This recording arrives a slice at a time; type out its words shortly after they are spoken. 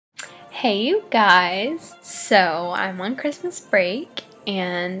Hey you guys! So I'm on Christmas break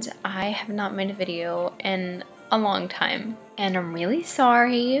and I have not made a video in a long time. And I'm really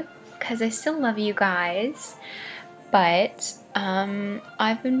sorry because I still love you guys. But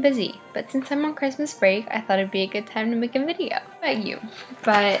I've been busy. But since I'm on Christmas break, I thought it'd be a good time to make a video about you.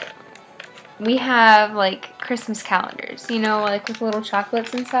 But we have like Christmas calendars, you know, like with little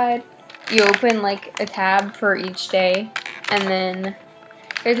chocolates inside. You open like a tab for each day and then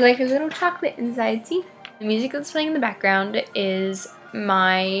there's like a little chocolate inside, see? The music that's playing in the background is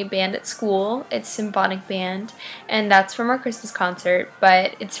my band at school. It's Symphonic Band, and that's from our Christmas concert,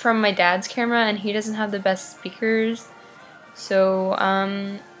 but it's from my dad's camera, and he doesn't have the best speakers, so,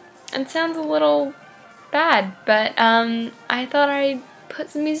 it sounds a little bad, but, I thought I'd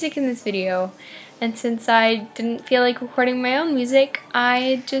put some music in this video, and since I didn't feel like recording my own music,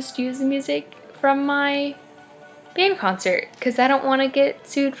 I just used the music from my band concert because I don't want to get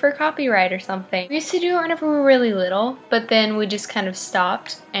sued for copyright or something. We used to do it whenever we were really little, but then we just kind of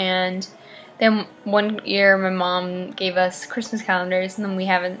stopped, and then one year my mom gave us Christmas calendars and then we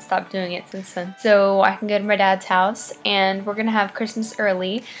haven't stopped doing it since then. So I can go to my dad's house and we're gonna have Christmas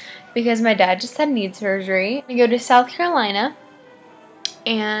early because my dad just had knee surgery. We go to South Carolina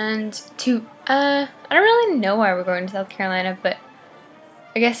and I don't really know why we're going to South Carolina, but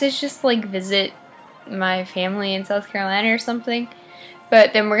I guess it's just like visit my family in South Carolina or something.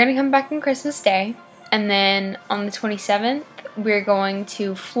 But then we're gonna come back on Christmas Day, and then on the 27th we're going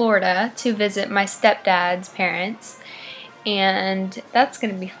to Florida to visit my stepdad's parents, and that's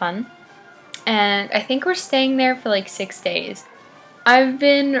gonna be fun. And I think we're staying there for like 6 days. I've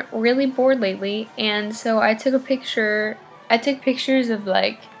been really bored lately, and so I took pictures of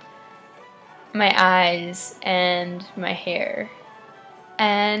like my eyes and my hair,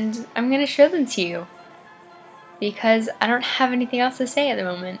 and I'm gonna show them to you because I don't have anything else to say at the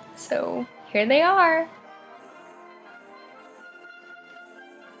moment, so here they are.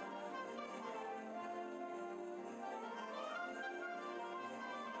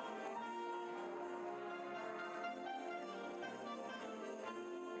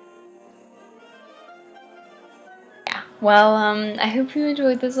 Yeah, well, I hope you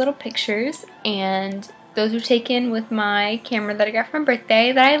enjoyed those little pictures, and those were taken with my camera that I got for my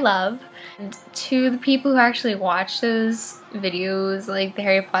birthday that I love. And to the people who actually watch those videos, like the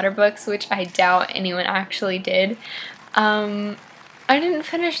Harry Potter books, which I doubt anyone actually did, I didn't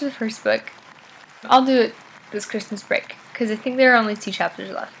finish the first book. I'll do it this Christmas break because I think there are only 2 chapters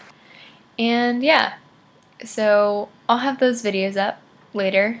left. And yeah, so I'll have those videos up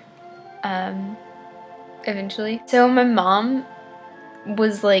later, eventually. So my mom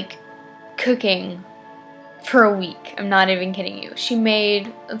was like cooking for a week. I'm not even kidding you. She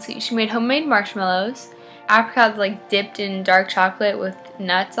made, she made homemade marshmallows, apricots like dipped in dark chocolate with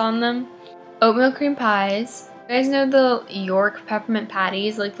nuts on them, oatmeal cream pies. You guys know the York peppermint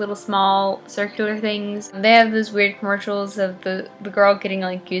patties, like little small circular things? They have those weird commercials of the girl getting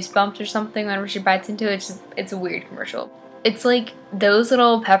like goosebumps or something whenever she bites into it. It's a weird commercial. It's like those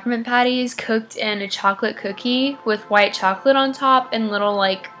little peppermint patties cooked in a chocolate cookie with white chocolate on top and little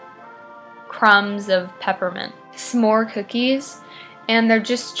like crumbs of peppermint. S'more cookies, and they're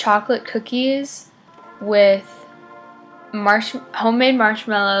just chocolate cookies with homemade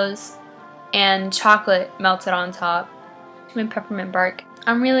marshmallows and chocolate melted on top and peppermint bark.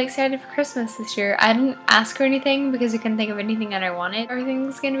 I'm really excited for Christmas this year. I didn't ask for anything because I couldn't think of anything that I wanted.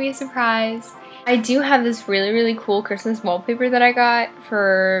 Everything's gonna be a surprise. I do have this really cool Christmas wallpaper that I got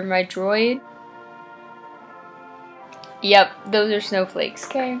for my Droid. Yep, those are snowflakes,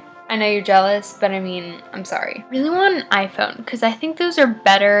 okay? I know you're jealous, but I mean, I'm sorry. I really want an iPhone because I think those are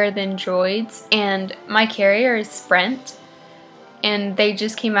better than Droids, and my carrier is Sprint, and they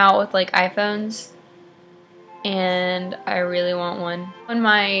just came out with like iPhones, and I really want one. When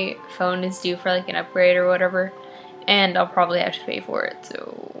my phone is due for like an upgrade or whatever, and I'll probably have to pay for it,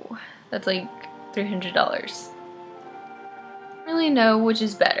 so that's like $300. Really know which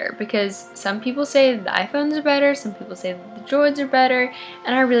is better because some people say the iPhones are better, some people say that the Droids are better,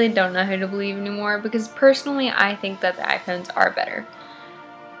 and I really don't know who to believe anymore because personally I think that the iPhones are better.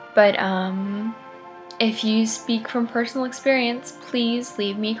 But if you speak from personal experience, please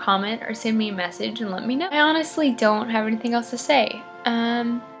leave me a comment or send me a message and let me know. I honestly don't have anything else to say.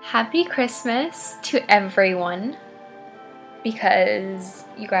 Happy Christmas to everyone because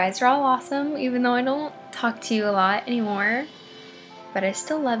you guys are all awesome even though I don't talk to you a lot anymore. But I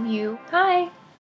still love you. Bye!